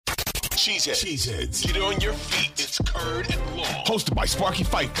Cheeseheads. Get on your feet. It's Curd and Long. Hosted by Sparky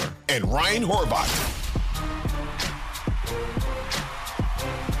Fifer and Ryan Horvath.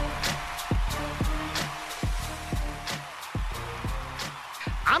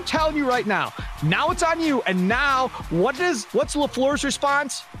 I'm telling you right now it's on you. And now what's LaFleur's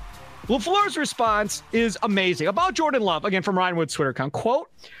response? LaFleur's response is amazing about Jordan Love. Again, from Ryan Wood's Twitter account, quote,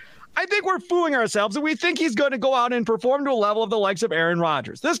 I think we're fooling ourselves and we think he's going to go out and perform to a level of the likes of Aaron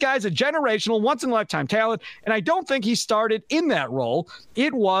Rodgers. This guy's a generational, once-in-a-lifetime talent, and I don't think he started in that role.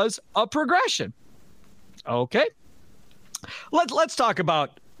 It was a progression. Okay. Let's talk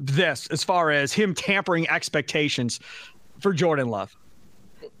about this as far as him tampering expectations for Jordan Love.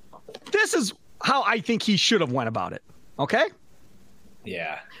 This is how I think he should have went about it. Okay?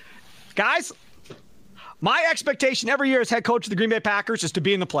 Yeah. Guys, my expectation every year as head coach of the Green Bay Packers is to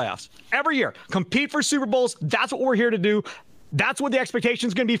be in the playoffs. Every year. Compete for Super Bowls. That's what we're here to do. That's what the expectation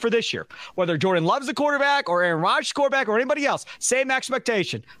is going to be for this year. Whether Jordan Love's the quarterback or Aaron Rodgers the quarterback or anybody else, same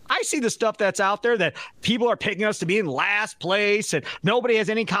expectation. I see the stuff that's out there that people are picking us to be in last place and nobody has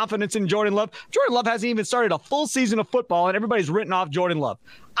any confidence in Jordan Love. Jordan Love hasn't even started a full season of football and everybody's written off Jordan Love.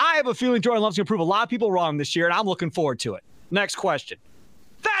 I have a feeling Jordan Love's going to prove a lot of people wrong this year, and I'm looking forward to it. Next question.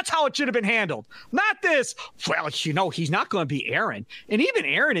 That's how it should have been handled. Not this, well, he's not going to be Aaron. And even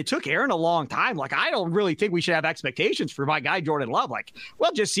Aaron, it took Aaron a long time. Like, I don't really think we should have expectations for my guy, Jordan Love. Like,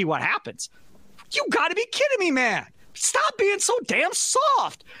 well, just see what happens. You got to be kidding me, man. Stop being so damn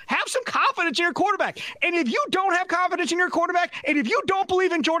soft. Have some confidence in your quarterback. And if you don't have confidence in your quarterback, and if you don't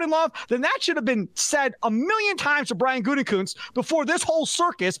believe in Jordan Love, then that should have been said a million times to Brian Gutekunst before this whole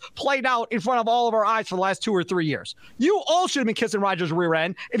circus played out in front of all of our eyes for the last 2 or 3 years. You all should have been kissing Rodgers' rear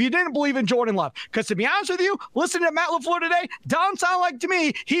end if you didn't believe in Jordan Love. Because to be honest with you, listening to Matt LaFleur today, doesn't sound like to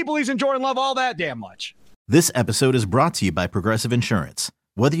me he believes in Jordan Love all that damn much. This episode is brought to you by Progressive Insurance.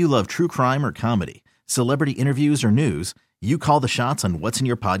 Whether you love true crime or comedy, celebrity interviews or news, you call the shots on what's in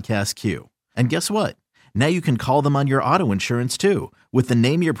your podcast queue. And guess what? Now you can call them on your auto insurance too with the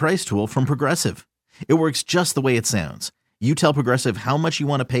Name Your Price tool from Progressive. It works just the way it sounds. You tell Progressive how much you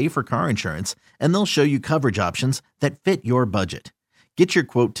want to pay for car insurance, and they'll show you coverage options that fit your budget. Get your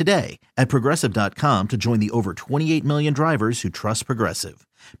quote today at Progressive.com to join the over 28 million drivers who trust Progressive.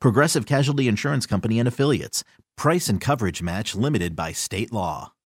 Progressive Casualty Insurance Company and Affiliates. Price and coverage match limited by state law.